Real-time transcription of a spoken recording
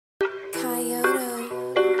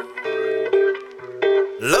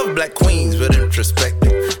Love black queens with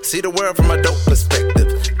introspective. See the world from a dope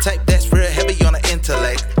perspective. Type that's real heavy on the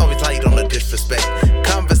intellect. Always light on the disrespect.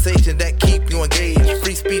 Conversation that keep you engaged.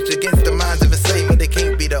 Free speech against the minds of enslavement. They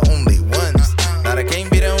can't be the only ones. Now they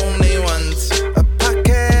can't be the only ones. A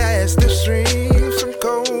podcast that streams from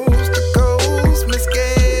coast to coast. Miss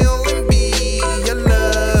Gail and me, your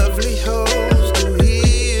lovely host. To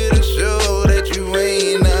hear the show that you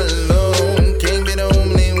ain't alone. Can't be the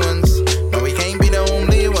only ones. No, we can't be the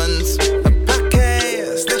only ones. A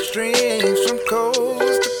podcast that streams from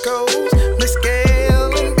coast to coast. Miss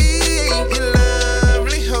Gail and me, your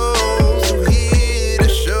lovely host. To hear the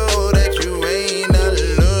show that you ain't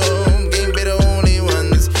alone. Can't be the only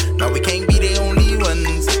ones. No, we can't be the only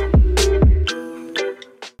ones.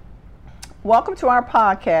 Welcome to our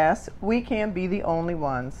podcast, We Can't Be the Only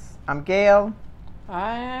Ones. I'm Gail,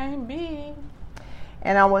 I'm B.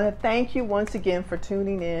 and I want to thank you once again for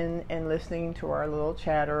tuning in and listening to our little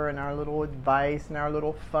chatter and our little advice and our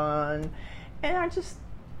little fun and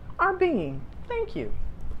our being. Thank you.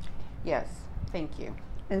 Yes, thank you.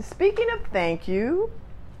 And speaking of thank you,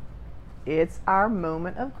 it's our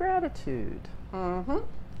moment of gratitude. Mm-hmm.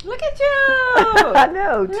 Look at you! I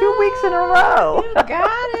know, 2 weeks in a row. You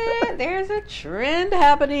got it. There's a trend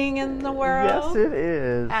happening in the world. Yes, it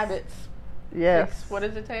is. Habits. Yes. What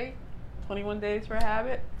does it take? 21 days for a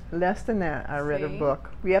habit? Less than that. I read a See? book.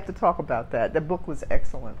 We have to talk about that. The book was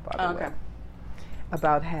excellent, by the way. Okay.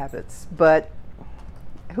 About habits. But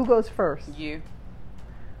who goes first? You.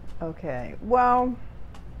 Okay. Well,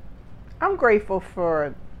 I'm grateful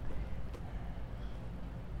for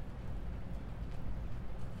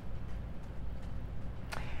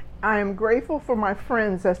my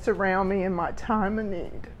friends that surround me in my time of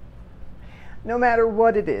need. No matter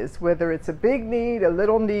what it is, whether it's a big need, a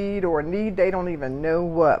little need, or a need they don't even know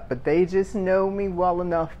what, but they just know me well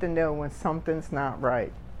enough to know when something's not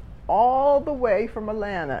right. All the way from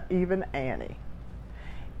Atlanta, even Annie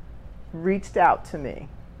reached out to me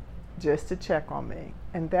just to check on me.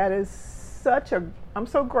 And that is I'm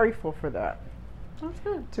so grateful for that, That's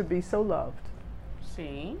good. to be so loved.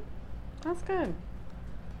 See? That's good.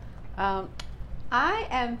 I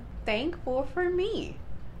am thankful for me.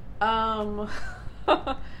 I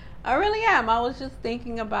really am. I was just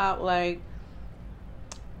thinking about like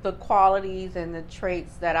the qualities and the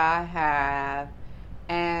traits that I have,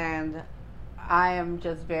 and I am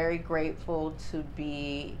just very grateful to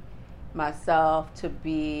be myself, to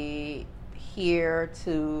be here,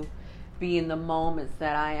 to be in the moments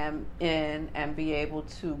that I am in and be able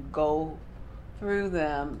to go through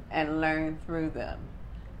them and learn through them.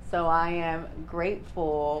 So I am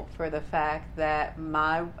grateful for the fact that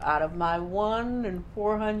out of my 1 in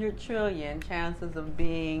 400 trillion chances of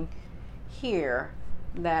being here,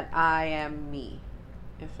 that I am me.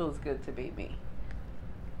 It feels good to be me.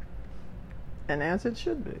 And as it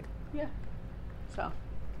should be. Yeah. So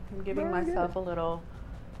I'm giving Very myself good. a little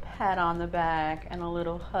pat on the back and a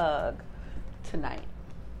little hug tonight.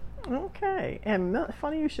 Okay. And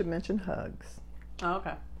funny you should mention hugs.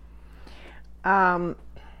 Okay.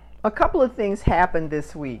 A couple of things happened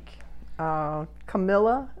this week.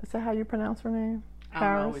 Camilla, is that how you pronounce her name? I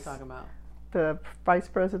don't know what we're talking about. The vice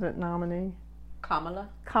president nominee. Kamala?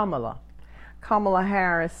 Kamala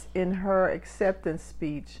Harris, in her acceptance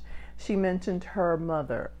speech, she mentioned her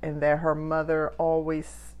mother, and that her mother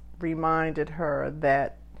always reminded her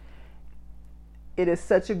that it is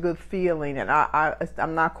such a good feeling, and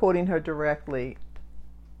I'm not quoting her directly,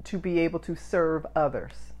 to be able to serve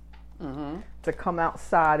others. Mm-hmm. To come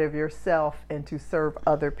outside of yourself and to serve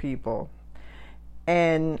other people.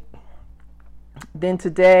 And then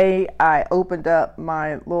today I opened up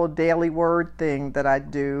my little daily word thing that I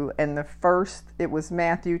do, and it was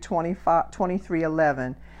Matthew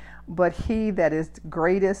 23:11. But he that is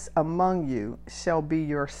greatest among you shall be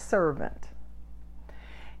your servant.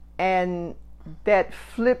 And that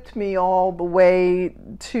flipped me all the way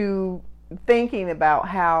to thinking about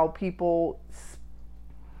how people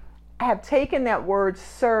have taken that word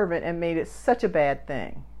servant and made it such a bad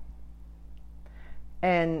thing.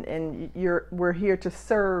 And we're here to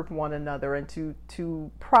serve one another and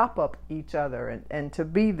to prop up each other and to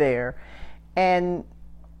be there. And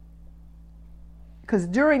because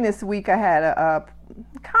during this week I had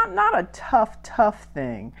not a tough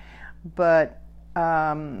thing, but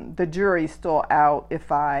the jury's still out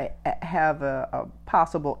if I have a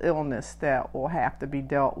possible illness that will have to be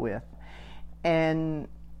dealt with. And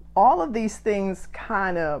all of these things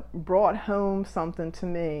kind of brought home something to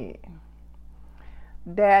me,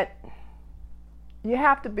 that you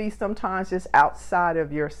have to be sometimes just outside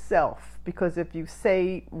of yourself, because if you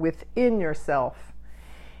stay within yourself,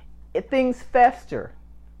 things fester.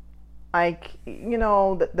 Like,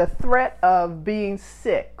 the threat of being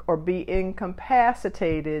sick or being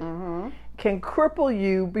incapacitated can cripple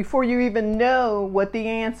you before you even know what the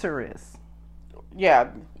answer is. Yeah,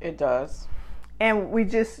 it does. And we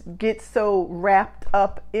just get so wrapped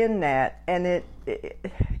up in that, and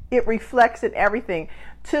it reflects in everything,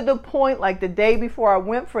 to the point, like the day before I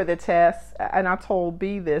went for the test, and I told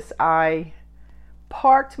B this, I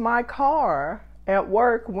parked my car at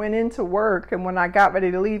work, went into work, and when I got ready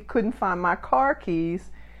to leave, couldn't find my car keys.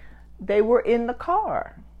 They were in the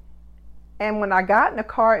car. And when I got in the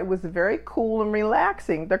car, it was very cool and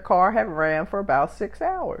relaxing. The car had ran for about 6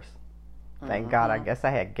 hours. Thank God, I guess I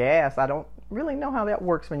had gas. I don't really know how that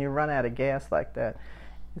works when you run out of gas like that.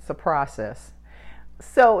 It's a process.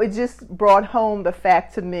 So it just brought home the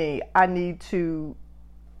fact to me, I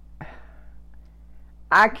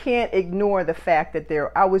can't ignore the fact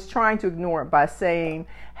that I was trying to ignore it by saying,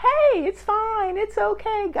 hey, it's fine, it's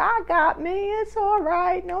okay, God got me, it's all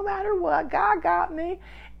right, no matter what, God got me.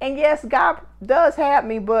 And yes, God does have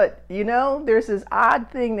me, but there's this odd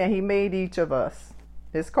thing that He made each of us.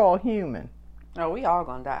 It's called human. Oh, we all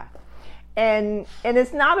gonna die. And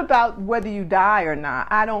it's not about whether you die or not.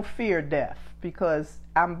 I don't fear death because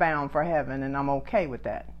I'm bound for heaven and I'm okay with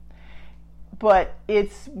that. But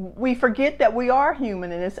we forget that we are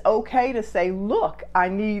human, and it's okay to say, look, I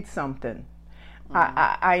need something.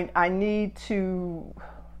 I need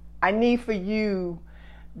for you,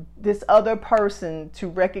 this other person, to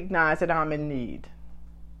recognize that I'm in need.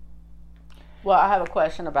 Well, I have a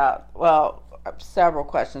question several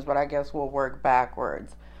questions, but I guess we'll work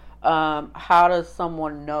backwards. How does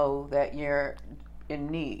someone know that you're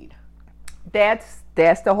in need? That's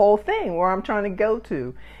the whole thing where I'm trying to go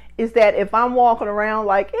to. Is that if I'm walking around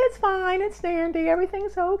like, it's fine, it's dandy,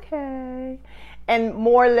 everything's okay, and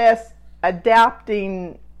more or less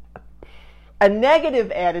adopting a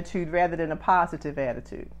negative attitude rather than a positive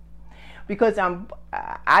attitude, because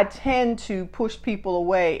I tend to push people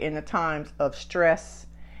away in the times of stress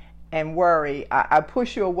and worry. I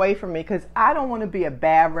push you away from me because I don't want to be a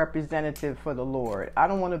bad representative for the Lord. I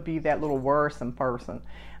don't want to be that little worrisome person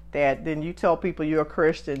that then you tell people you're a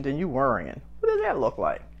Christian, then you're worrying. What does that look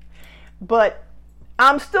like? But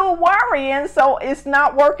I'm still worrying, so it's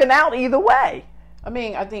not working out either way. I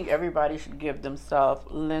mean, I think everybody should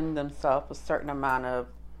lend themselves a certain amount of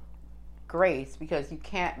grace, because you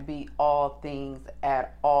can't be all things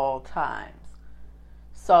at all times.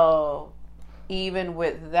 So even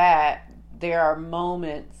with that, there are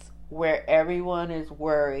moments where everyone is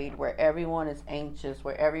worried, where everyone is anxious,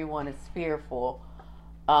 where everyone is fearful.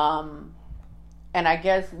 And I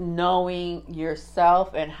guess knowing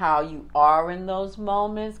yourself and how you are in those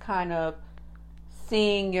moments, kind of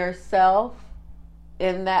seeing yourself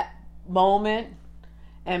in that moment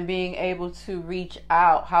and being able to reach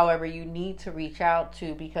out however you need to reach out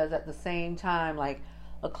to, because at the same time, like,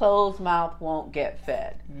 a closed mouth won't get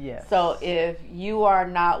fed. Yes. So if you are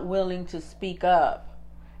not willing to speak up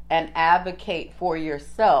and advocate for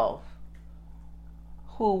yourself,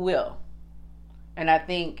 who will? And I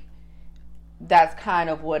think that's kind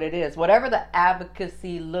of what it is. Whatever the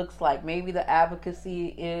advocacy looks like, maybe the advocacy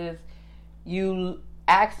is you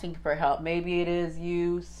asking for help, maybe it is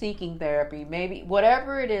you seeking therapy, maybe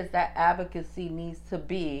whatever it is, that advocacy needs to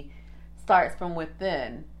be, starts from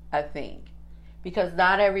within, I think. Because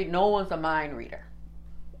no one's a mind reader.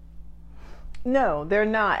 No, they're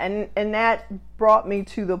not. And that brought me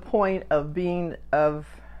to the point of being of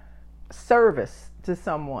service to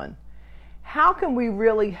someone. How can we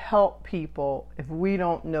really help people if we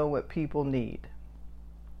don't know what people need?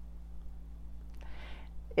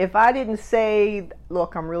 If I didn't say,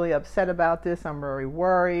 look, I'm really upset about this, I'm very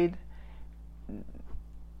worried.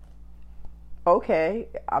 Okay,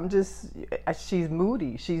 she's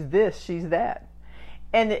moody, she's this, she's that.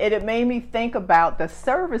 And it made me think about the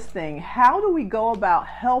service thing. How do we go about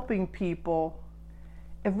helping people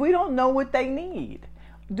if we don't know what they need?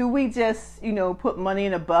 Do we just, put money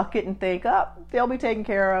in a bucket and think, they'll be taken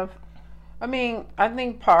care of? I mean, I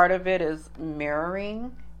think part of it is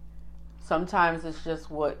mirroring. Sometimes it's just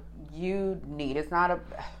what you need.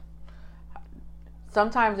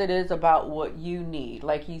 Sometimes it is about what you need.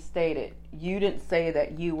 Like you stated, you didn't say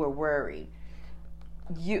that you were worried.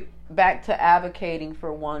 Back to advocating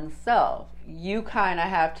for oneself. You kind of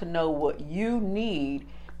have to know what you need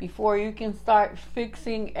before you can start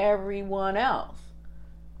fixing everyone else.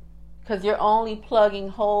 Because you're only plugging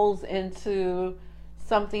holes into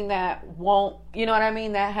something that won't, you know what I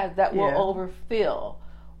mean? That will overfill.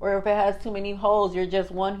 Or if it has too many holes, you're just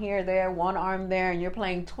one here, there, one arm there, and you're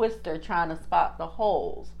playing Twister trying to spot the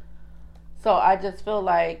holes. So I just feel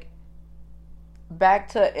like back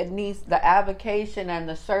to it needs the avocation and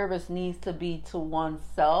the service needs to be to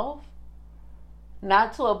oneself,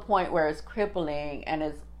 not to a point where it's crippling and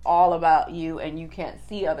it's all about you and you can't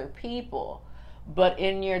see other people. But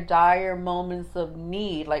in your dire moments of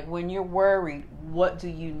need, like when you're worried, what do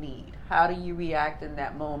you need? How do you react in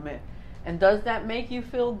that moment? And does that make you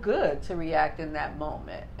feel good to react in that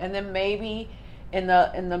moment? And then maybe in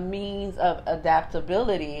the means of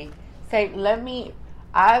adaptability, say,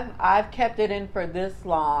 I've kept it in for this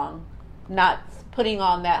long, not putting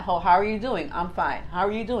on that whole, how are you doing? I'm fine. How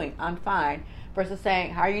are you doing? I'm fine. Versus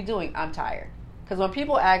saying, how are you doing? I'm tired. Because when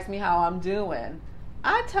people ask me how I'm doing,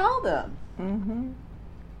 I tell them. Mm-hmm.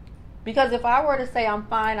 Because if I were to say I'm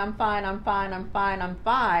fine, I'm fine, I'm fine, I'm fine, I'm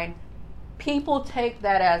fine, people take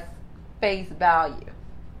that as face value,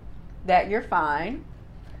 that you're fine,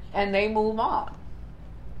 and they move on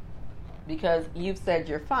because you've said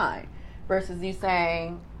you're fine. Versus you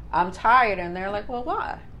saying I'm tired, and they're like, well,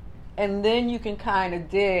 why? And then you can kind of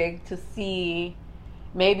dig to see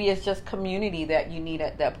maybe it's just community that you need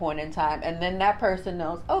at that point in time. And then that person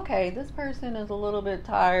knows, okay, this person is a little bit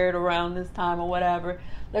tired around this time or whatever.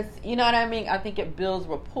 You know what I mean? I think it builds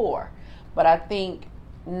rapport. But I think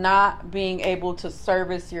not being able to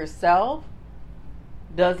service yourself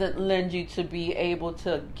doesn't lend you to be able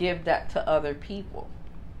to give that to other people.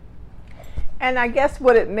 And I guess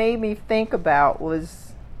what it made me think about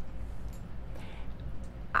was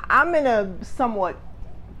I'm in a somewhat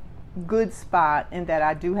good spot in that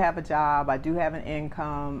I do have a job, I do have an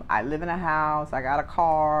income, I live in a house, I got a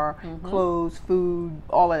car, mm-hmm. clothes, food,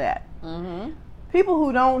 all of that. Mm-hmm. People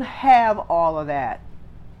who don't have all of that,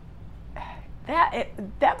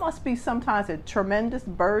 that must be sometimes a tremendous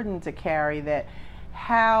burden to carry. That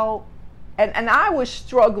how, and I was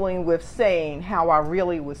struggling with saying how I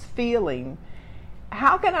really was feeling.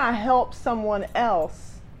 How can I help someone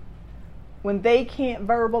else when they can't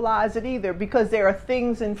verbalize it either, because there are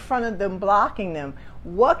things in front of them blocking them?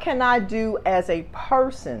 What can I do as a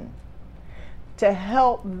person to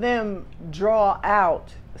help them draw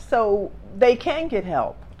out so they can get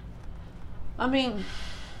help? I mean,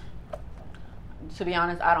 to be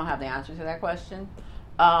honest, I don't have the answer to that question.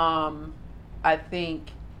 I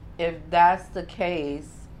think if that's the case,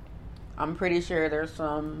 I'm pretty sure there's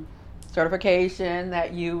some certification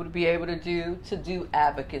that you would be able to do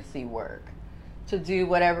advocacy work, to do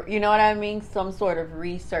whatever, you know what I mean? Some sort of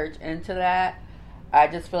research into that. I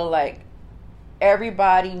just feel like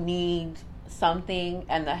everybody needs something,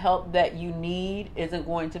 and the help that you need isn't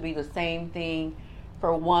going to be the same thing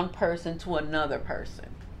for one person to another person.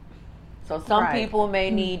 So some Right. people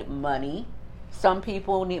may need money. Some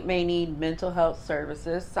people may need mental health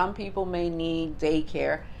services. Some people may need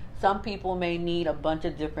daycare. Some people may need a bunch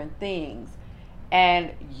of different things.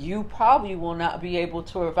 And you probably will not be able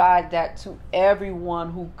to provide that to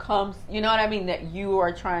everyone who comes, you know what I mean, that you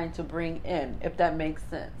are trying to bring in, if that makes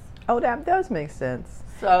sense. Oh, that does make sense.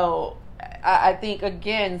 So I think,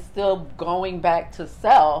 again, still going back to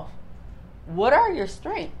self, what are your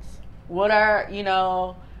strengths? What are,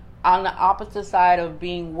 on the opposite side of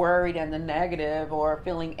being worried and the negative or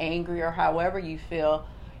feeling angry or however you feel,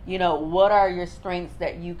 what are your strengths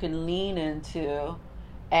that you can lean into,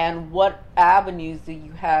 and what avenues do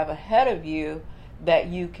you have ahead of you that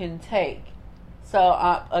you can take?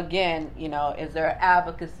 So again, is there an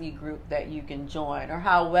advocacy group that you can join, or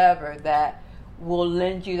however that will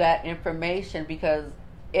lend you that information? Because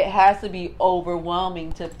it has to be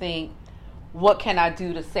overwhelming to think, what can I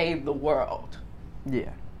do to save the world?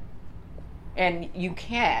 Yeah. And you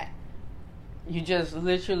can't. You just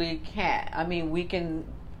literally can't. I mean, we can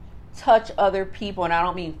touch other people, and I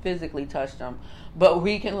don't mean physically touch them, but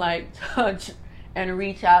we can touch and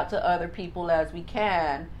reach out to other people as we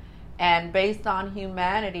can. And based on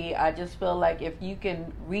humanity, I just feel like if you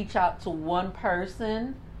can reach out to one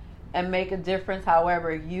person and make a difference,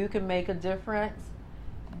 however you can make a difference,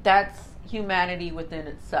 that's humanity within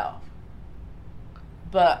itself.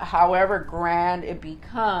 But however grand it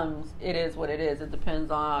becomes, it is what it is. It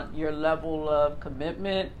depends on your level of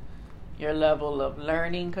commitment, your level of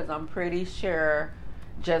learning, because I'm pretty sure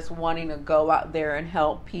just wanting to go out there and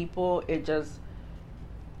help people, it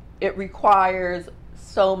requires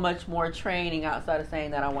so much more training outside of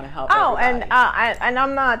saying that I want to help everybody. And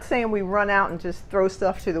I'm not saying we run out and just throw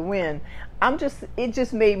stuff to the wind. It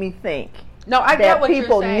just made me think. No, I get what you're saying.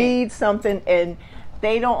 People need something and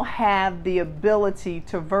they don't have the ability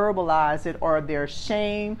to verbalize it, or they're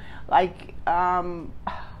ashamed. Like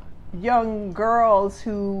young girls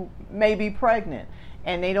who may be pregnant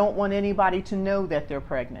and they don't want anybody to know that they're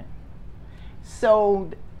pregnant. So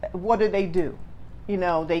what do?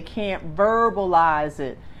 They can't verbalize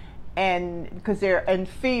it. and because they're in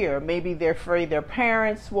fear, maybe they're afraid their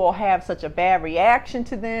parents will have such a bad reaction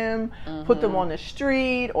to them, put them on the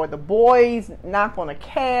street, or the boys not going to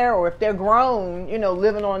care, or if they're grown,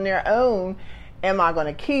 living on their own, am I going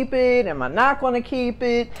to keep it? Am I not going to keep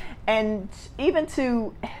it? And even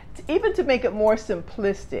to make it more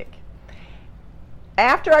simplistic,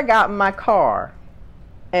 after I got in my car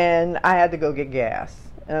and I had to go get gas,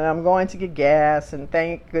 and I'm going to get gas, and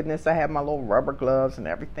thank goodness I have my little rubber gloves and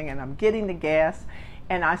everything, and I'm getting the gas,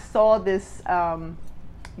 and I saw this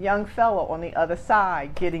young fellow on the other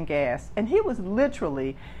side getting gas, and he was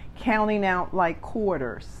literally counting out like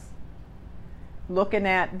quarters, looking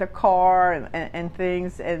at the car and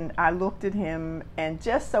things, and I looked at him, and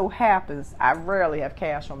just so happens, I rarely have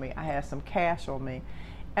cash on me. I had some cash on me,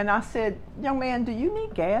 and I said, young man, do you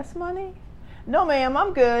need gas money? No, ma'am,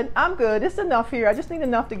 I'm good. It's enough here. I just need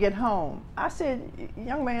enough to get home. I said,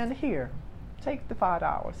 young man, here, take the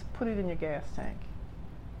 $5, put it in your gas tank.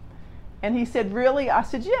 And he said, really? I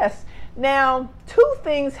said, yes. Now, two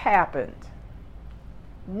things happened.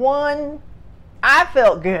 One, I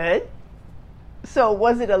felt good. So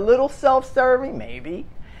was it a little self-serving? Maybe.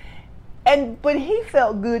 But he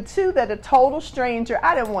felt good too, that a total stranger,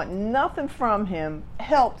 I didn't want nothing from him,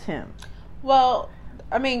 helped him. Well,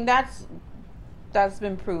 I mean, that's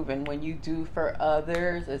been proven. When you do for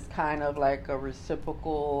others, it's kind of like a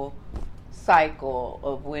reciprocal cycle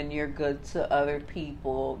of when you're good to other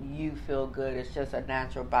people, you feel good. It's just a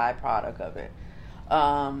natural byproduct of it.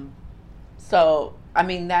 So, I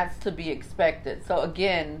mean, that's to be expected. So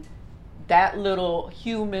again, that little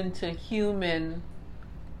human to human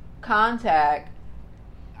contact,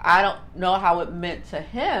 I don't know how it meant to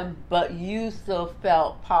him, but you still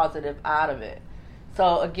felt positive out of it.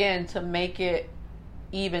 So again, to make it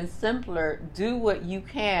even simpler, do what you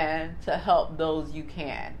can to help those you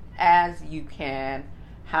can, as you can,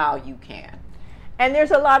 how you can. And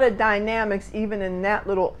there's a lot of dynamics even in that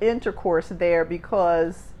little intercourse there,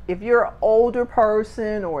 because if you're an older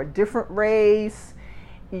person or a different race,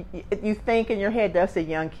 you think in your head, that's a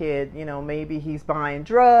young kid, maybe he's buying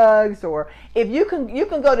drugs, or if you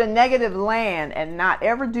can go to negative land and not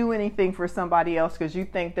ever do anything for somebody else because you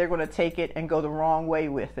think they're going to take it and go the wrong way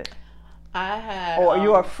with it. Or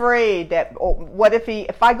you're afraid that, what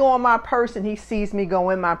if I go on my purse and he sees me go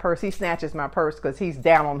in my purse, he snatches my purse because he's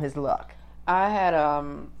down on his luck. I had,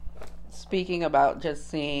 speaking about just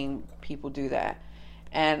seeing people do that,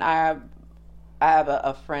 and I have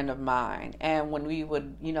a friend of mine, and when we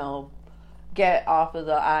would, get off of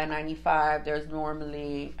the I-95, there's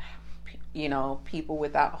normally, people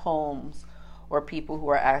without homes or people who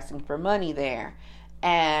are asking for money there.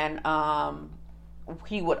 And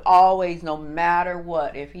he would always, no matter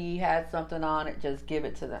what, if he had something on it, just give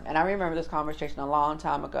it to them. And I remember this conversation a long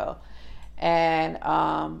time ago. And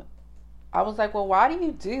I was like, well, why do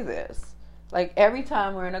you do this? Like, every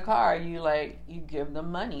time we're in a car, you give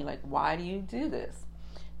them money. Like, why do you do this?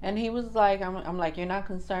 And he was like, I'm like, you're not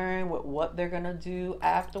concerned with what they're going to do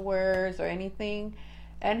afterwards or anything?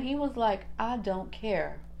 And he was like, I don't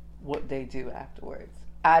care what they do afterwards.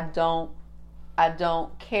 I don't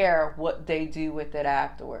care what they do with it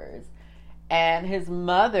afterwards. And his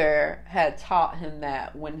mother had taught him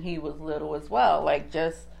that when he was little as well. Like,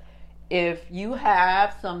 just, if you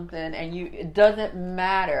have something and it doesn't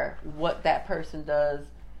matter what that person does,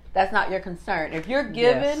 that's not your concern. If you're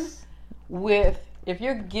given if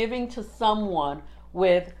you're giving to someone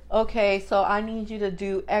with, okay, so I need you to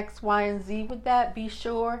do X, Y, and Z with that, be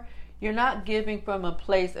sure you're not giving from a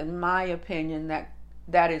place, in my opinion,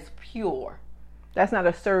 that is pure. That's not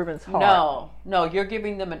a servant's heart. No, you're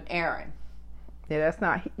giving them an errand. Yeah, that's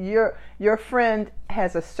not, your friend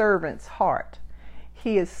has a servant's heart.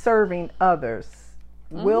 He is serving others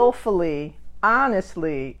willfully,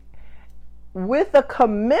 honestly, with a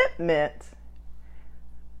commitment,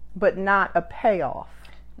 but not a payoff.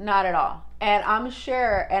 Not at all. And I'm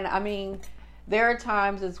sure, and I mean, there are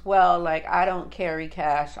times as well, like, I don't carry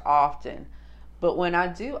cash often, but when I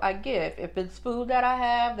do, I give. If it's food that I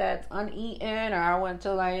have that's uneaten, or I went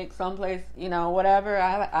to like someplace, whatever,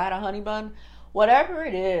 I had a honey bun, whatever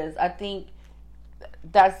it is, I think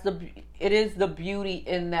it is the beauty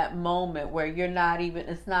in that moment where you're not even,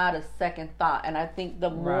 it's not a second thought. And I think the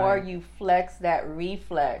more you flex that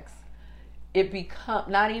reflex, it becomes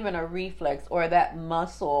not even a reflex or that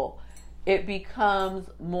muscle, it becomes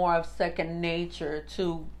more of second nature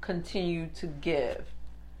to continue to give.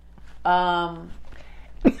 But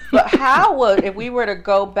if we were to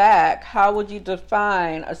go back, how would you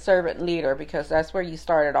define a servant leader? Because that's where you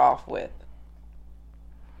started off with.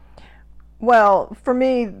 Well, for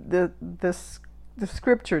me, the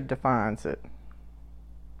scripture defines it.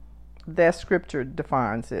 That scripture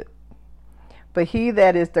defines it. But he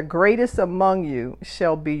that is the greatest among you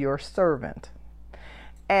shall be your servant.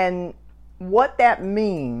 And what that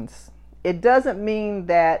means, it doesn't mean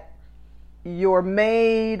that your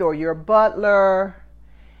maid or your butler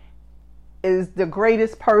is the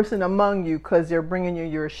greatest person among you because they're bringing you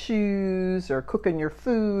your shoes or cooking your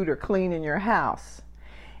food or cleaning your house.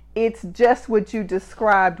 It's just what you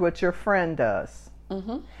described what your friend does.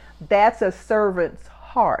 Mm-hmm. That's a servant's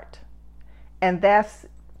heart. And that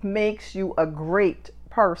makes you a great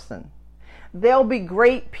person. There'll be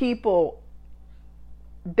great people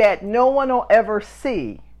that no one will ever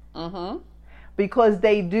see. Mm-hmm. Because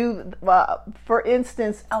they do, for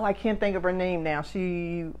instance, I can't think of her name now.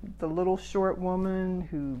 The little short woman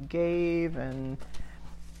who gave, and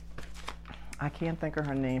I can't think of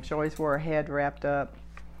her name. She always wore her head wrapped up.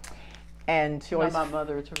 And she always... My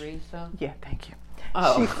Mother Teresa? Yeah, thank you.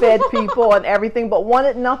 Oh. She fed people and everything, but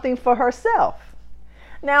wanted nothing for herself.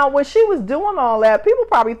 Now, when she was doing all that, people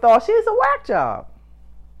probably thought she was a whack job.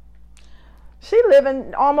 She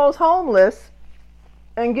living almost homeless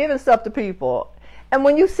and giving stuff to people. And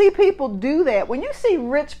when you see people do that, when you see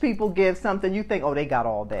rich people give something, you think, oh, they got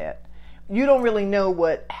all that. You don't really know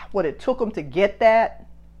what it took them to get that.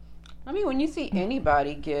 I mean, when you see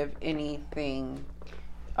anybody give anything,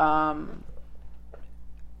 I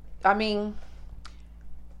mean,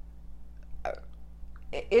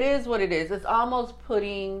 it is what it is. It's almost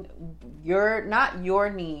putting not your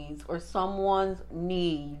needs or someone's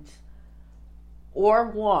needs or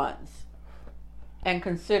wants and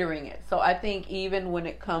considering it. So I think even when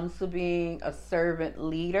it comes to being a servant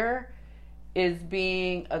leader, is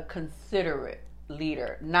being a considerate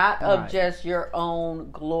leader, not of just your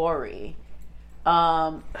own glory.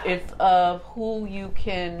 It's of who you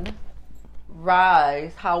can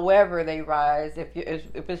rise, however they rise.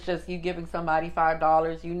 If it's just you giving somebody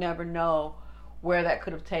 $5, you never know where that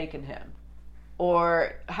could have taken him,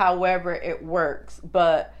 or however it works.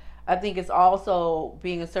 But I think it's also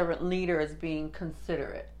being a servant leader is being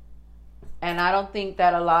considerate. And I don't think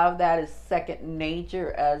that a lot of that is second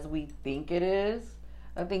nature as we think it is.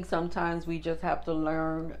 I think sometimes we just have to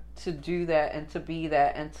learn to do that and to be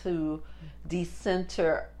that and to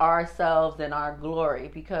decenter ourselves in our glory.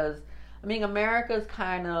 Because, I mean, America's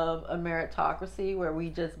kind of a meritocracy where we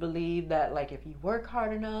just believe that, like, if you work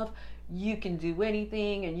hard enough, you can do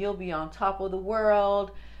anything and you'll be on top of the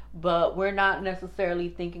world. But we're not necessarily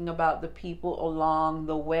thinking about the people along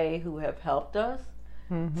the way who have helped us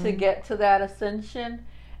to get to that ascension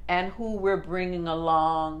and who we're bringing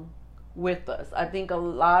along with us. I think a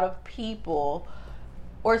lot of people,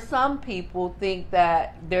 or some people, think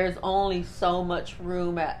that there's only so much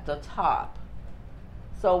room at the top.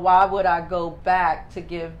 So why would I go back to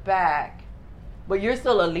give back? But you're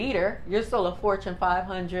still a leader. You're still a Fortune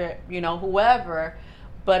 500, whoever.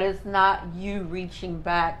 But it's not you reaching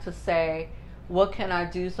back to say, what can I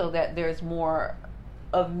do so that there's more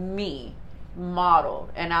of me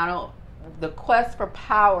modeled? And the quest for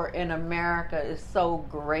power in America is so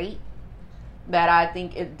great that I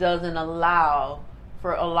think it doesn't allow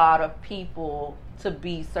for a lot of people to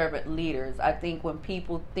be servant leaders. I think when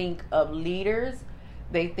people think of leaders,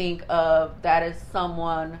 they think of that as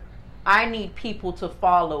someone, I need people to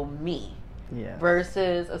follow me. Yes.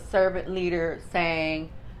 Versus a servant leader saying,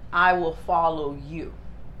 I will follow you.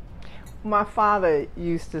 My father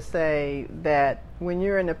used to say that when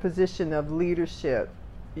you're in a position of leadership,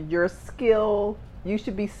 you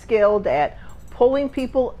should be skilled at pulling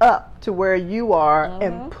people up to where you are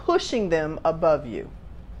and pushing them above you.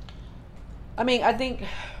 I mean, I think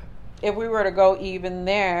if we were to go even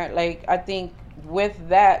there, I think with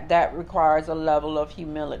that requires a level of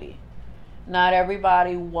humility. Not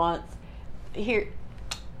everybody wants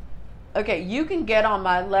okay, you can get on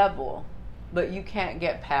my level, but you can't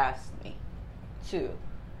get past me, too.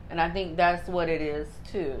 And I think that's what it is,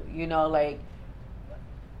 too.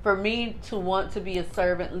 For me to want to be a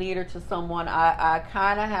servant leader to someone, I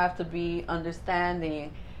kind of have to be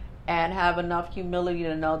understanding and have enough humility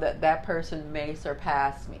to know that that person may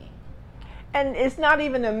surpass me. And it's not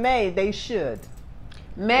even a may, they should.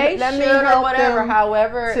 Let me help whatever,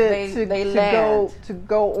 however they land. To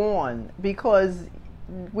go on, because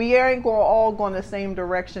we ain't all going the same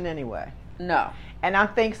direction anyway. No. And I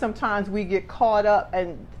think sometimes we get caught up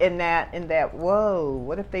in that, whoa,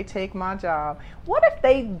 what if they take my job? What if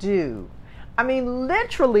they do? I mean,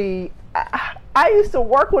 literally, I used to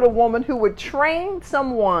work with a woman who would train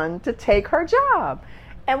someone to take her job.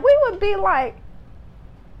 And we would be like,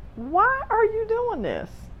 why are you doing this?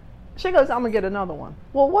 She goes, I'm going to get another one.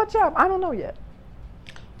 Well, what job? I don't know yet.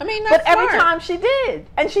 I mean, that's But every time she did,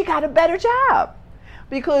 and she got a better job.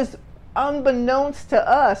 Because unbeknownst to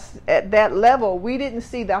us at that level, we didn't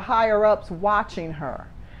see the higher ups watching her,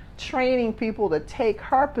 training people to take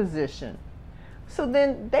her position. So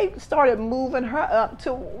then they started moving her up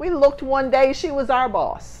to, we looked one day, she was our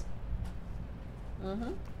boss.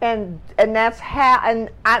 Mm-hmm. And that's how,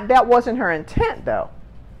 that wasn't her intent though.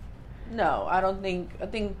 No, I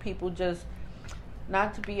think people just,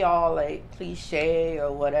 not to be all like cliche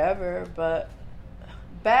or whatever, but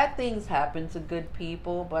bad things happen to good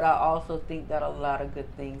people, but I also think that a lot of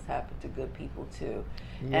good things happen to good people too.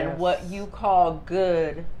 Yes. And what you call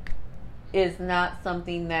good is not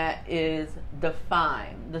something that is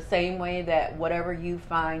defined. The same way that whatever you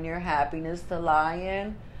find your happiness to lie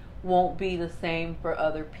in won't be the same for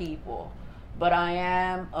other people. But I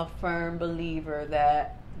am a firm believer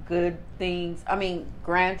that good things, I mean,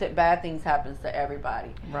 granted, bad things happens to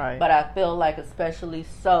everybody. Right. But I feel like especially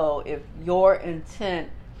so if your intent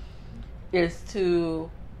is to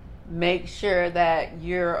make sure that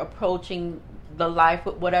you're approaching the life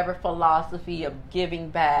with whatever philosophy of giving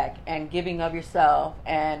back and giving of yourself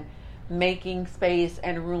and making space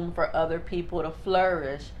and room for other people to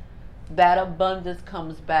flourish, that abundance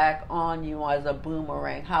comes back on you as a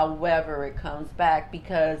boomerang, however it comes back,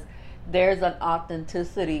 because there's an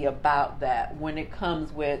authenticity about that when it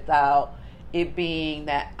comes without it being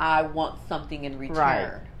that I want something in return.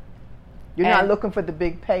 Right. You're not looking for the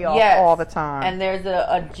big payoff all the time. And there's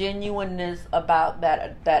a genuineness about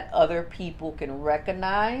that other people can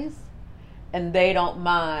recognize, and they don't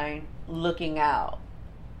mind looking out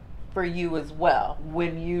for you as well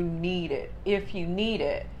when you need it, if you need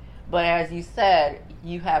it. But as you said,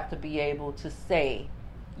 you have to be able to say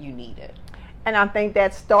you need it. And I think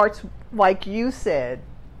that starts, like you said,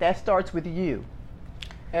 that starts with you.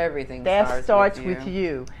 Everything starts with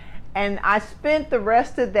you. And I spent the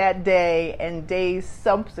rest of that day and days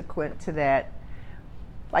subsequent to that,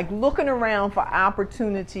 like looking around for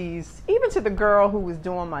opportunities, even to the girl who was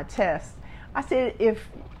doing my test. I said, if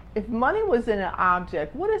money was in an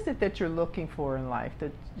object, what is it that you're looking for in life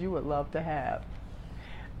that you would love to have?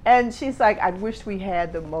 And she's like, I wish we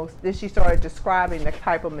had the most. Then she started describing the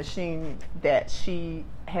type of machine that she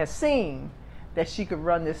has seen that she could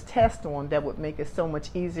run this test on that would make it so much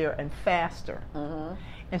easier and faster. Mm-hmm.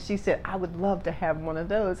 And she said, I would love to have one of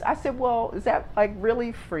those. I said, well, is that like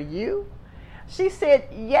really for you? She said,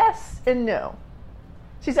 yes and no.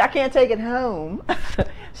 She said, I can't take it home.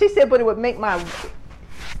 She said, but it would make my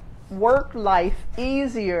work life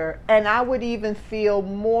easier, and I would even feel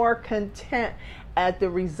more content at the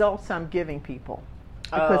results I'm giving people.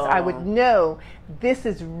 Because I would know this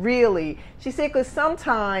is really, she said, because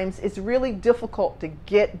sometimes it's really difficult to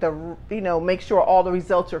get make sure all the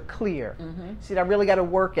results are clear. Mm-hmm. She said, I really got to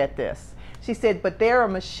work at this. She said, but there are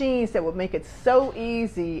machines that would make it so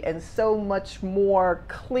easy and so much more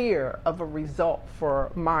clear of a result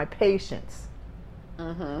for my patients.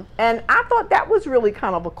 Mm-hmm. And I thought that was really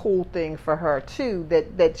kind of a cool thing for her too,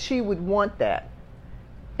 that she would want that.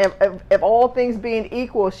 If all things being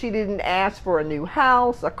equal, she didn't ask for a new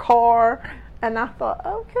house, a car. And I thought,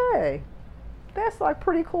 okay, that's like a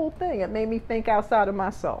pretty cool thing. It made me think outside of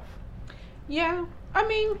myself. Yeah. I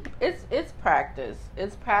mean, it's practice.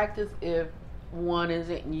 It's practice if one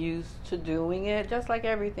isn't used to doing it, just like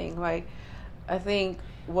everything. Like, I think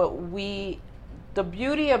the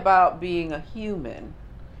beauty about being a human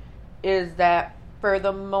is that for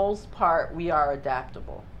the most part, we are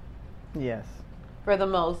adaptable. Yes. For the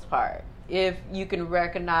most part, if you can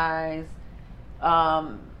recognize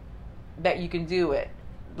that you can do it,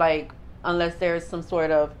 like unless there's some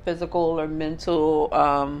sort of physical or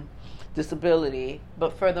mental disability.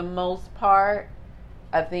 But for the most part,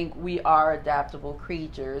 I think we are adaptable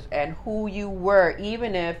creatures. And who you were,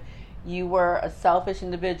 even if you were a selfish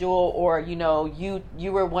individual or, you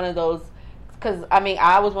were one of those, because, I mean,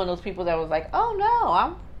 I was one of those people that was like, oh, no,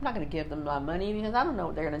 I'm not going to give them my money because I don't know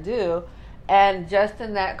what they're going to do. And just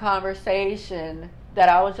in that conversation that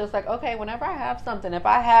I was just like, okay, whenever I have something, if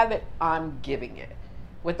I have it, I'm giving it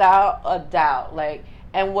without a doubt. Like,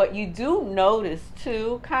 and what you do notice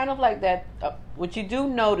too, kind of like that, what you do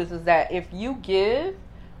notice is that if you give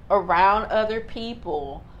around other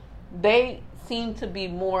people, they seem to be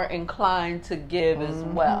more inclined to give as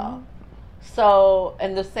well. So,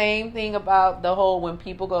 and the same thing about the whole when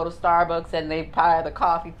people go to Starbucks and they buy the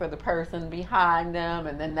coffee for the person behind them,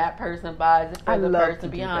 and then that person buys it for the person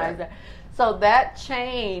behind them. So that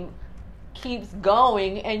chain keeps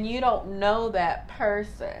going, and you don't know that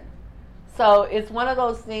person. So it's one of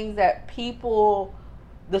those things that people,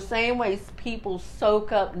 the same way people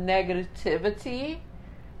soak up negativity,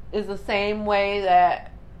 is the same way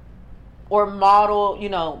that or model,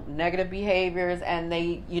 negative behaviors, and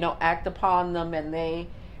they, act upon them and they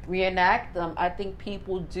reenact them. I think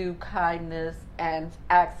people do kindness and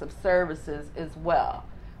acts of services as well.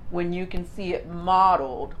 When you can see it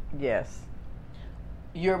modeled, yes,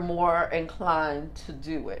 you're more inclined to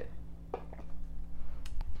do it.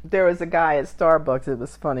 There was a guy at Starbucks. It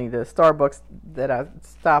was funny. The Starbucks that I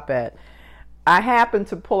stop at, I happened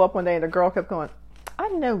to pull up one day and the girl kept going, I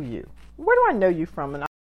know you. Where do I know you from? And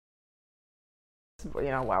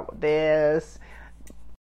this,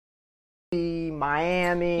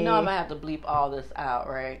 Miami. I'm going to have to bleep all this out,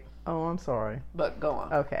 right? Oh, I'm sorry. But go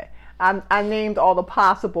on. Okay. I named all the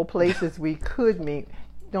possible places we could meet.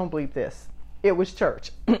 Don't bleep this. It was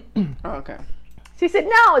church. Okay. She said,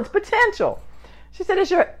 no, it's potential. She said,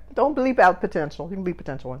 don't bleep out potential. You can bleep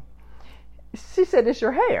potential one. She said, it's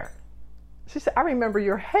your hair. She said, I remember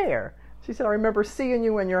your hair. She said, I remember seeing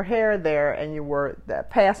you in your hair there and you were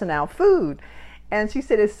passing out food. And she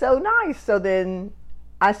said, it's so nice. So then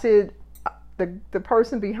I said, the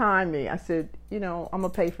person behind me, I said, I'm going to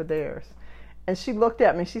pay for theirs. And she looked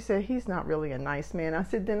at me. She said, he's not really a nice man. I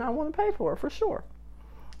said, then I want to pay for it for sure.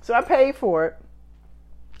 So I paid for it.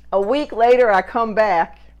 A week later, I come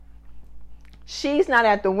back. She's not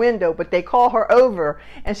at the window, but they call her over.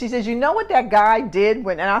 And she says, you know what that guy did?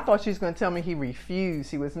 And I thought she was going to tell me he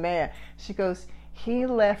refused. He was mad. She goes, he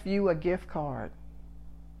left you a gift card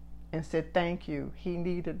and said, thank you. He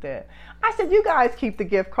needed that. I said, you guys keep the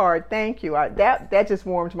gift card. Thank you. That just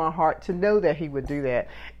warmed my heart to know that he would do that.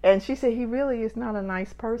 And she said, he really is not a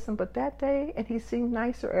nice person, but that day, and he seemed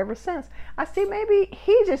nicer ever since. I see, maybe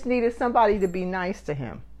he just needed somebody to be nice to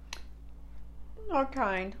him. Or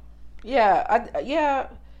kind. Yeah.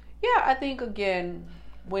 I think, again,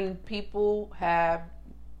 when people are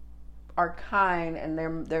kind and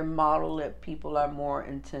they're model it, people are more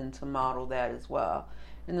intent to model that as well.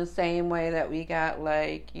 In the same way that we got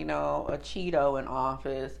a Cheeto in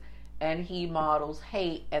office and he models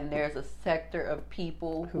hate, and there's a sector of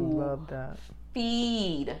people who love that.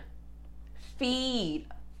 Feed.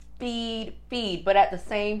 But at the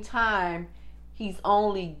same time, he's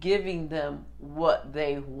only giving them what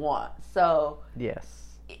they want. So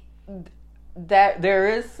yes, that there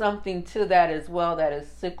is something to that as well that is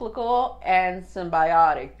cyclical and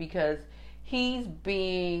symbiotic, because he's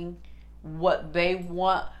being what they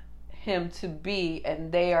want him to be,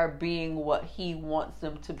 and they are being what he wants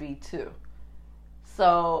them to be too.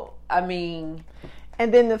 So, and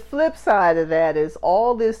then the flip side of that is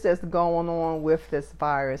all this that's going on with this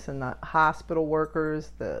virus, and the hospital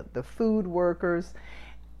workers, the food workers.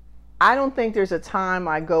 I don't think there's a time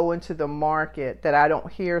I go into the market that I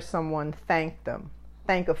don't hear someone thank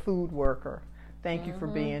a food worker. Thank you for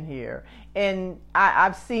being here. And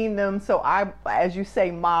I've seen them, so I, as you say,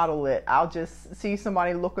 model it. I'll just see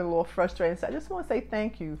somebody looking a little frustrated and say, I just want to say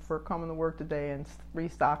thank you for coming to work today and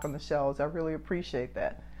restocking the shelves. I really appreciate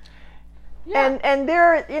that. Yeah. And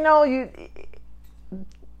there,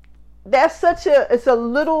 that's it's a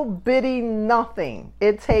little bitty nothing.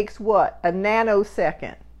 It takes what? A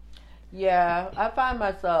nanosecond. Yeah, I find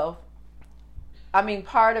myself,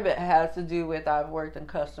 part of it has to do with I've worked in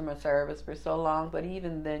customer service for so long, but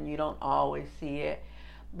even then you don't always see it.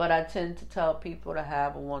 But I tend to tell people to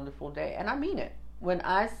have a wonderful day. And I mean it. When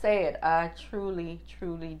I say it, I truly,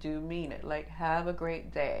 truly do mean it. Like, have a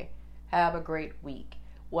great day. Have a great week.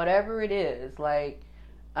 Whatever it is.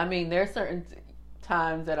 There's certain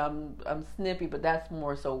times that I'm snippy, but that's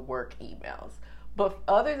more so work emails. But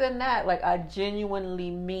other than that, I genuinely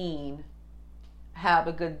mean have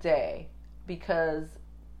a good day. Because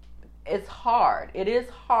it's hard. It is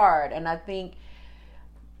hard. And I think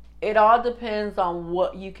it all depends on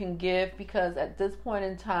what you can give, because at this point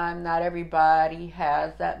in time, not everybody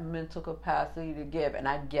has that mental capacity to give. And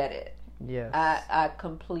I get it. Yes. I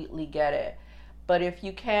completely get it. But if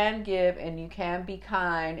you can give and you can be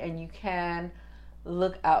kind and you can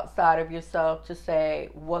look outside of yourself to say,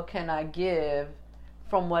 what can I give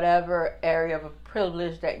from whatever area of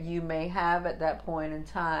privilege that you may have at that point in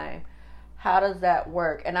time? How does that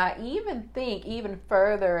work? And I even think even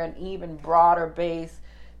further and even broader base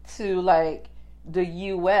to the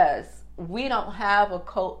U.S., we don't have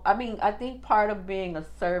I think part of being a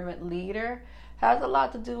servant leader has a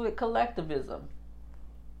lot to do with collectivism.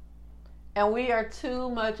 And we are too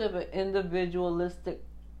much of an individualistic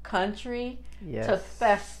country to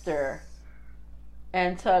fester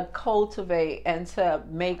and to cultivate and to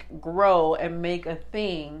grow and make a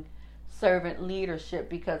thing servant leadership,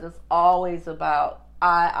 because it's always about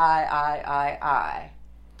I.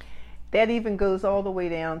 That even goes all the way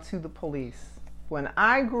down to the police. When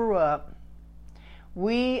I grew up,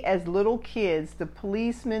 We, as little kids, the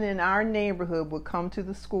policemen in our neighborhood would come to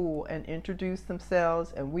the school and introduce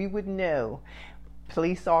themselves, and we would know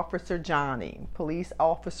Police Officer Johnny, Police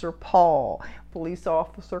Officer Paul, Police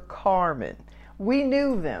Officer Carmen. We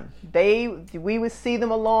knew them. We would see them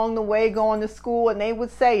along the way going to school, and they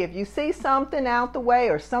would say, if you see something out the way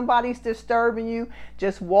or somebody's disturbing you,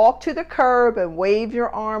 just walk to the curb and wave your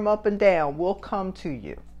arm up and down. We'll come to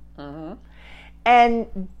you. Mm-hmm.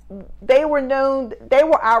 And they were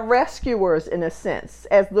our rescuers in a sense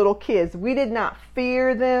as little kids. We did not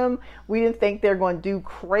fear them. We didn't think they're going to do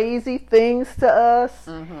crazy things to us.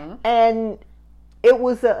 Mm-hmm. And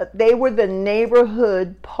they were the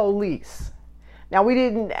neighborhood police. Now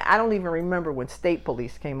I don't even remember when state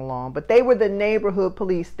police came along, but they were the neighborhood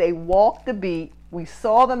police. They walked the beat. We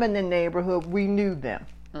saw them in the neighborhood. We knew them.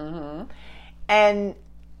 Mm-hmm. And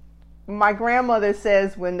my grandmother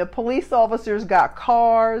says when the police officers got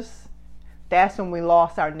cars, that's when we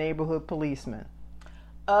lost our neighborhood policemen.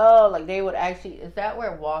 Oh, like they would actually, is that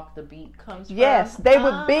where Walk the Beat comes from? Yes, they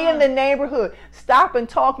would be in the neighborhood, stop and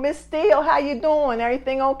talk. Miss Steele, how you doing?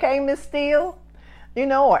 Everything okay, Miss Steele? You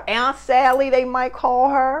know, or Aunt Sally, they might call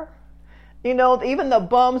her. You know, even the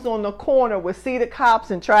bums on the corner would see the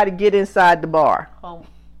cops and try to get inside the bar. Oh,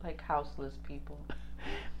 like houseless people.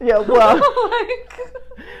 Yeah, well,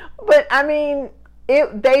 but I mean,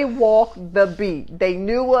 they walked the beat. They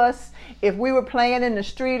knew us. If we were playing in the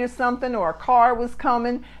street or something, or a car was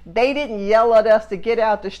coming, they didn't yell at us to get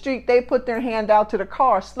out the street. They put their hand out to the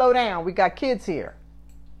car. Slow down. We got kids here.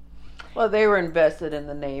 Well, they were invested in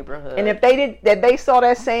the neighborhood. And if they saw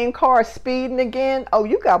that same car speeding again, oh,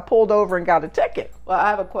 you got pulled over and got a ticket. Well, I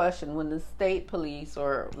have a question. When the state police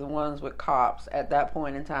or the ones with cops at that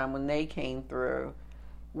point in time, when they came through,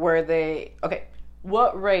 were they, okay,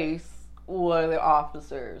 what race were the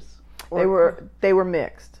officers? They were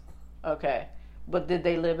mixed. Okay. But did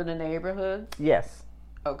they live in the neighborhood? Yes.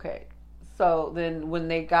 Okay. So then when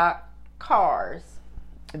they got cars,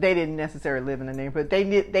 they didn't necessarily live in the neighborhood. They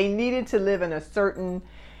needed to live in a certain,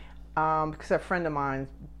 because a friend of mine's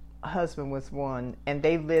husband was one, and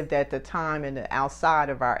they lived at the time in the outside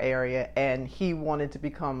of our area, and he wanted to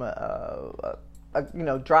become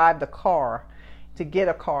drive the car. To get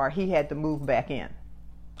a car, he had to move back in.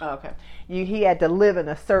 Okay. He had to live in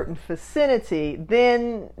a certain vicinity.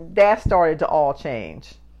 Then that started to all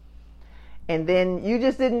change. And then you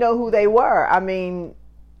just didn't know who they were. I mean,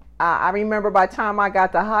 I remember by the time I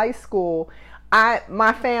got to high school,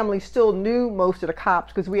 my family still knew most of the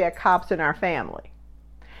cops because we had cops in our family.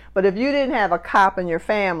 But if you didn't have a cop in your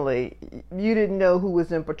family, you didn't know who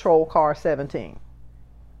was in patrol car 17.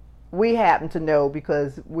 We happened to know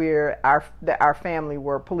because our family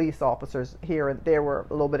were police officers here, and there were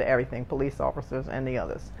a little bit of everything, police officers and the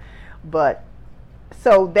others. But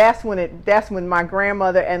so that's when my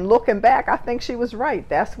grandmother, and looking back, I think she was right.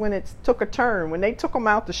 That's when it took a turn. When they took them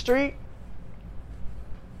out the street,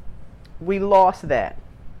 we lost that.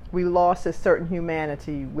 We lost a certain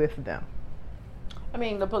humanity with them. I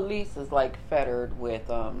mean, the police is like fettered with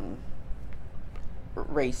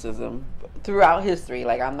racism throughout history.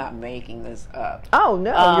 Like, I'm not making this up. Oh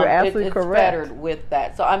no, you're absolutely it's correct. Fettered with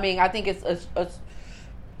that. So I mean, I think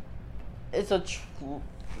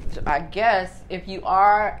I guess if you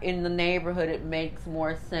are in the neighborhood, it makes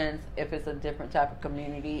more sense if it's a different type of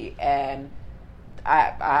community. And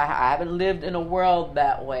I haven't lived in a world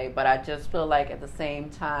that way, but I just feel like at the same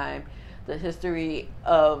time, the history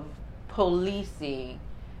of policing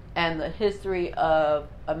and the history of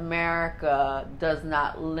America does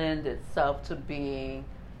not lend itself to being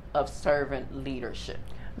of servant leadership.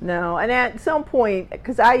 No, and at some point,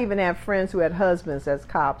 because I even have friends who had husbands as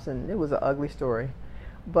cops, and it was an ugly story.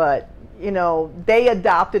 But, they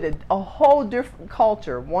adopted a whole different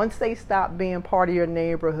culture. Once they stopped being part of your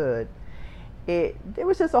neighborhood, it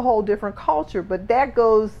was just a whole different culture. But that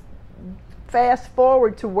goes fast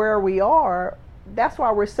forward to where we are. That's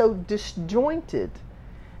why we're so disjointed.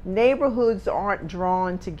 Neighborhoods aren't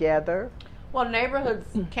drawn together. Well, neighborhoods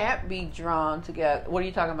can't be drawn together. What are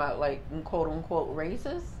you talking about, like, quote unquote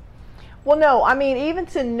racist? Well, no, I mean, even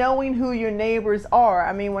to knowing who your neighbors are.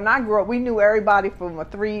 I mean, when I grew up, we knew everybody from a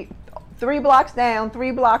three blocks down,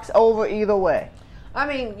 3 blocks over, either way. I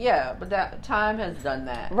mean, yeah, but that time has done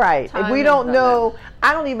that. Right. If we don't know,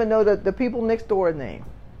 I don't even know the people next door's name.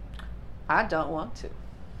 I don't want to.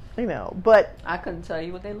 But I couldn't tell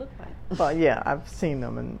you what they look like. Well, yeah, I've seen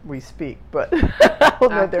them and we speak, but I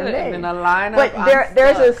don't know their name. In a lineup, but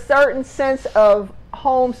there's a certain sense of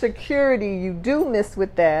home security you do miss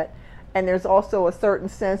with that, and there's also a certain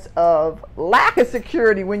sense of lack of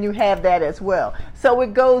security when you have that as well. So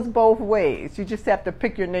it goes both ways. You just have to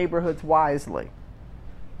pick your neighborhoods wisely.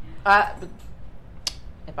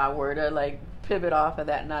 If I were to like pivot off of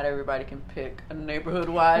that, not everybody can pick a neighborhood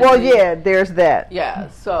wise. Well, yeah, there's that. Yeah,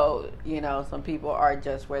 so some people are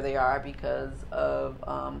just where they are because of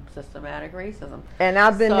systematic racism. And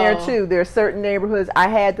I've been there too. There's certain neighborhoods I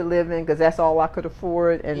had to live in because that's all I could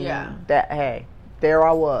afford, and there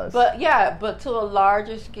I was. But to a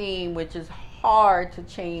larger scheme, which is hard to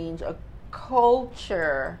change a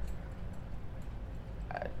culture.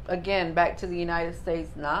 Again, back to the United States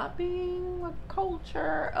not being a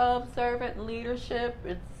culture of servant leadership.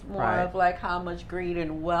 It's more of like how much greed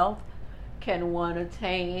and wealth can one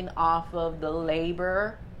attain off of the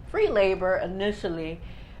free labor initially,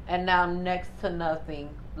 and now next to nothing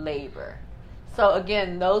labor. So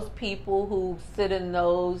again, those people who sit in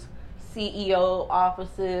those CEO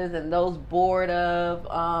offices and those board of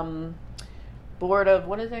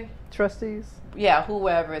what is it? Trustees? Yeah,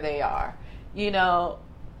 whoever they are.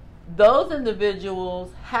 Those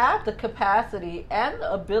individuals have the capacity and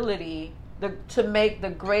the ability to make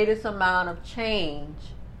the greatest amount of change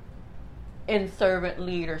in servant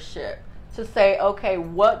leadership. To say, okay,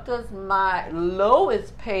 what does my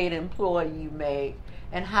lowest paid employee make,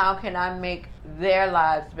 and how can I make their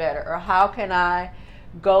lives better? Or how can I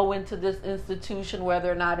go into this institution, whether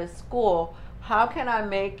or not it's school, how can I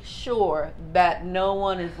make sure that no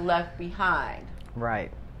one is left behind?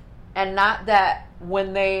 Right. And not that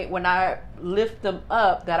when I lift them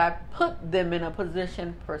up, that I put them in a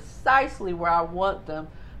position precisely where I want them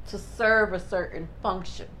to serve a certain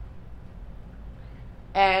function.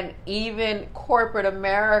 And even corporate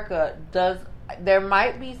America there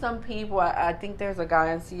might be some people, I think there's a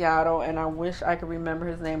guy in Seattle, and I wish I could remember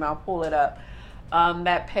his name, I'll pull it up,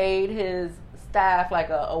 that paid his staff like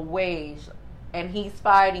a wage, and he's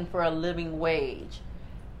fighting for a living wage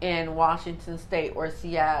in Washington State or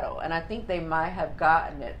Seattle, and I think they might have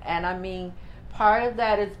gotten it. And I mean, part of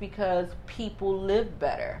that is because people live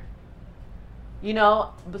better,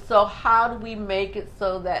 so how do we make it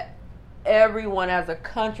so that everyone as a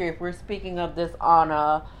country, if we're speaking of this on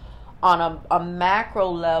a macro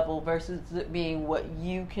level versus it being what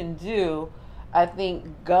you can do, I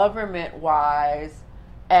think government wise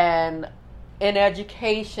and in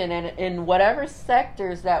education and in whatever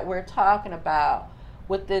sectors that we're talking about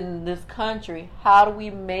within this country, how do we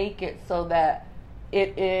make it so that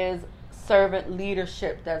it is servant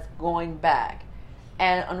leadership that's going back?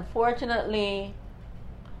 And unfortunately,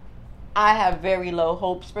 I have very low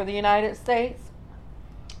hopes for the United States.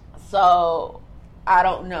 So I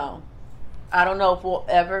don't know. I don't know if we'll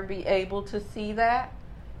ever be able to see that,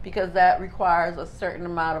 because that requires a certain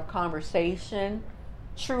amount of conversation,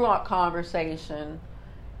 true conversation,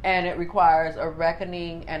 and it requires a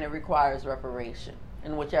reckoning, and it requires reparation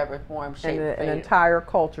in whichever form, shape, an entire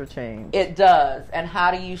culture change. It does. And how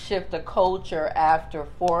do you shift a culture after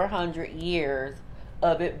 400 years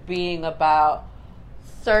of it being about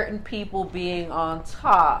certain people being on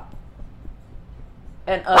top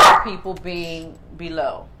and other people being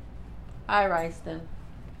below? Hi, Ryston.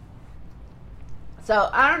 So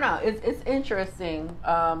I don't know. It's interesting,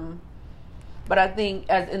 but I think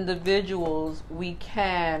as individuals we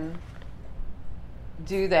can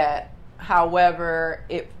do that. However,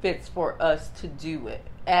 it fits for us to do it,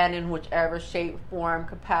 and in whichever shape, form,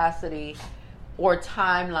 capacity, or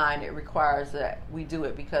timeline it requires that we do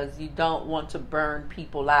it, because you don't want to burn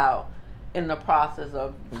people out in the process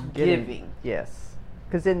of giving. Yes,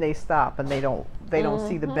 because then they stop and they don't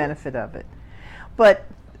see the benefit of it. But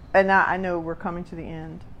I know we're coming to the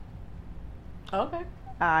end. Okay.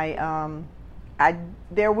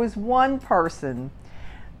 There was one person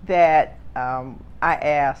that I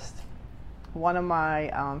asked, one of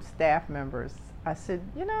my staff members. I said,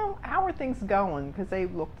 how are things going? Because they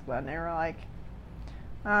looked and they were like,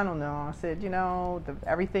 I don't know. I said,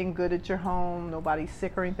 everything good at your home? Nobody's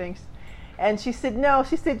sick or anything? And she said, no.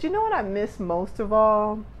 She said, you know what I miss most of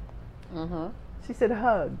all? Mm-hmm. She said,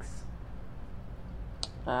 hugs.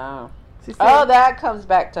 Oh. She said, that comes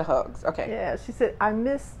back to hugs. Okay. Yeah. She said, I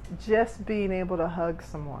miss just being able to hug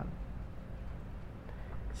someone.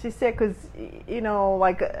 She said, because,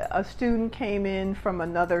 like a student came in from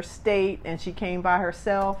another state and she came by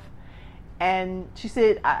herself. And she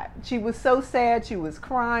said she was so sad, she was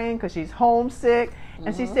crying because she's homesick. Mm-hmm.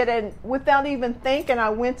 And she said, and without even thinking, I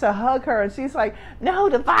went to hug her. And she's like, no,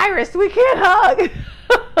 the virus, we can't hug.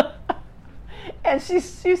 And she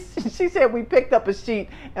said we picked up a sheet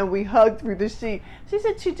and we hugged through the sheet. She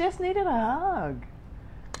said she just needed a hug.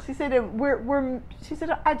 She said, she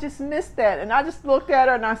said, I just missed that. And I just looked at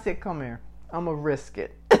her and I said, come here, I'm going to risk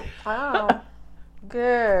it. Oh,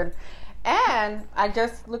 good. And I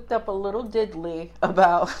just looked up a little diddly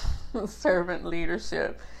about servant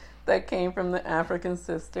leadership. that came from the African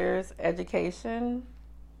Sisters Education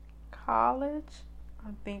College. I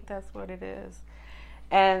think that's what it is.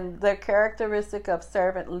 And the characteristic of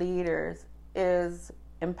servant leaders is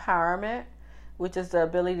empowerment, which is the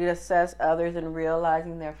ability to assess others and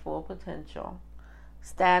realizing their full potential.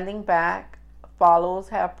 Standing back, followers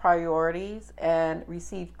have priorities and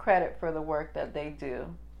receive credit for the work that they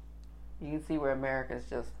do. You can see where America's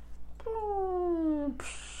just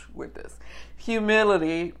with this.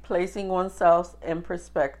 Humility, placing oneself in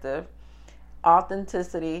perspective.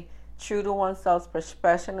 Authenticity, true to oneself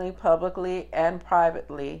professionally, publicly, and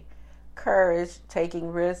privately. Courage,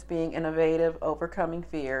 taking risks, being innovative, overcoming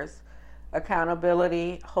fears.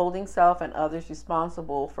 Accountability, holding self and others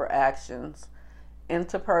responsible for actions.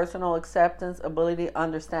 Interpersonal acceptance, ability to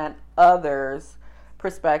understand others'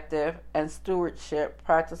 perspective. And stewardship,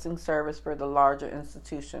 practicing service for the larger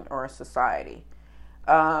institution or society.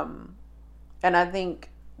 And I think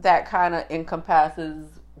that kind of encompasses,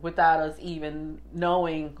 without us even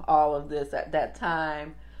knowing all of this at that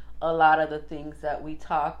time, a lot of the things that we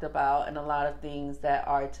talked about and a lot of things that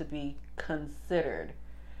are to be considered.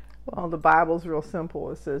 Well, the Bible's real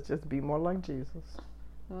simple. It says just be more like Jesus.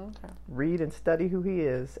 Okay. Read and study who he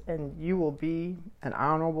is, and you will be an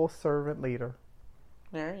honorable servant leader.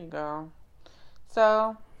 There you go.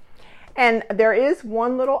 So, and there is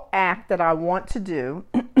one little act that I want to do.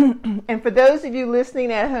 And for those of you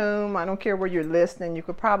listening at home, I don't care where you're listening, you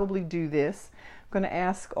could probably do this. I'm going to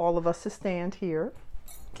ask all of us to stand here.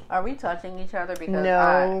 Are we touching each other? Because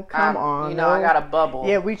no, come on. You know, I got a bubble.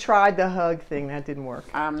 Yeah, we tried the hug thing. That didn't work.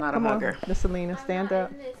 I'm not a hugger. Miss Alina, stand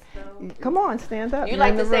up. Come on, stand up. You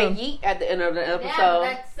like to say yeet at the end of the episode. Yeah,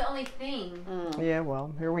 that's the only thing. Yeah,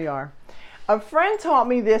 well, here we are. A friend taught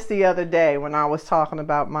me this the other day when I was talking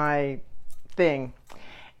about my thing.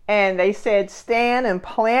 And they said, stand and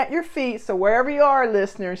plant your feet. So wherever you are,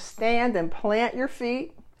 listeners, stand and plant your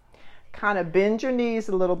feet. Kind of bend your knees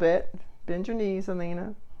a little bit. Bend your knees,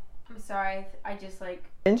 Alina. I'm sorry. I just like...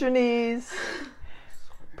 Bend your knees.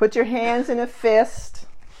 Put your hands in a fist.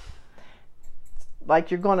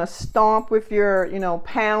 Like you're going to stomp with your,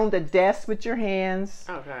 pound the desk with your hands.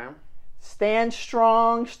 Okay. Stand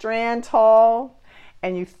strong, stand tall.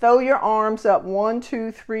 And you throw your arms up, 1,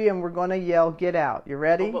 2, 3, and we're going to yell, get out. You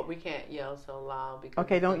ready? Oh, but we can't yell so loud. Because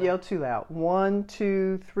okay, don't yell too loud. 1,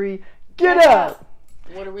 2, 3, get out.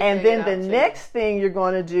 What are we and then the next thing you're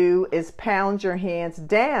going to do is pound your hands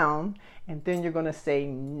down, and then you're going to say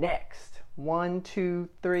next. 1, 2,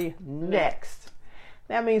 3, next.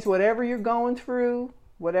 That means whatever you're going through,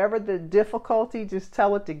 whatever the difficulty, just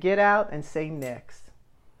tell it to get out and say next.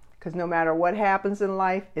 Because no matter what happens in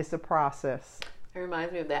life, it's a process. It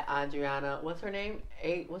reminds me of that Adriana. What's her name?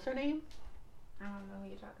 What's her name? I don't know who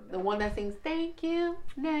you're talking about. The one that sings "Thank You."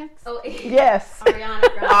 Next. Oh, yes. Ariana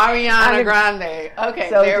Grande. Ariana Grande. Okay,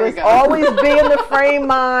 so there we just go. Always be in the frame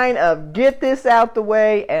mind of get this out the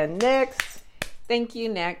way and next. Thank you.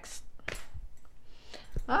 Next.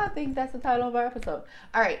 I think that's the title of our episode.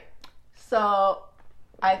 All right. So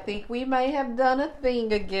I think we may have done a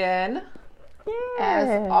thing again. Yeah.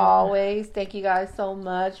 As always, thank you guys so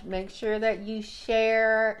much. Make sure that you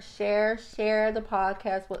share the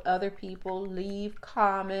podcast with other people. Leave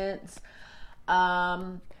comments.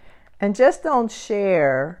 And just don't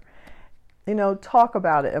share. Talk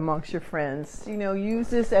about it amongst your friends. Use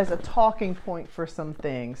this as a talking point for some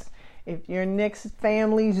things. If your next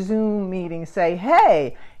family Zoom meeting, say,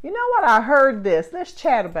 hey, you know what? I heard this. Let's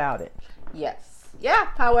chat about it. Yes. Yeah,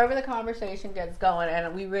 however the conversation gets going,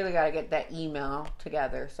 and we really got to get that email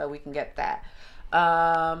together so we can get that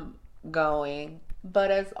going.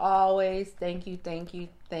 But as always, thank you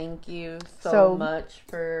so much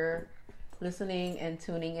for listening and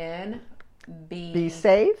tuning in. Be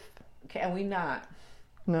safe. Can we not?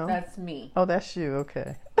 No. That's me. Oh, that's you.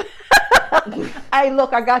 Okay. Hey,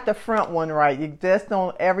 look, I got the front one right. You just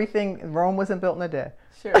don't, everything, Rome wasn't built in a day.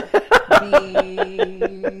 Sure.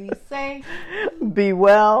 Be safe. Be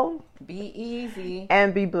well. Be easy.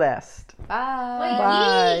 And be blessed. Bye. Wait,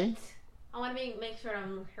 Bye. I want to make sure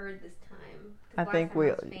I'm heard this time. I think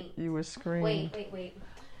you were screaming. Wait.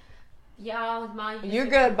 Y'all, you're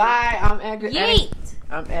good. Bye. I'm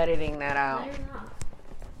editing that out. No, you're not.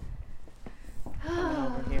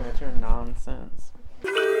 I'm over here with your nonsense.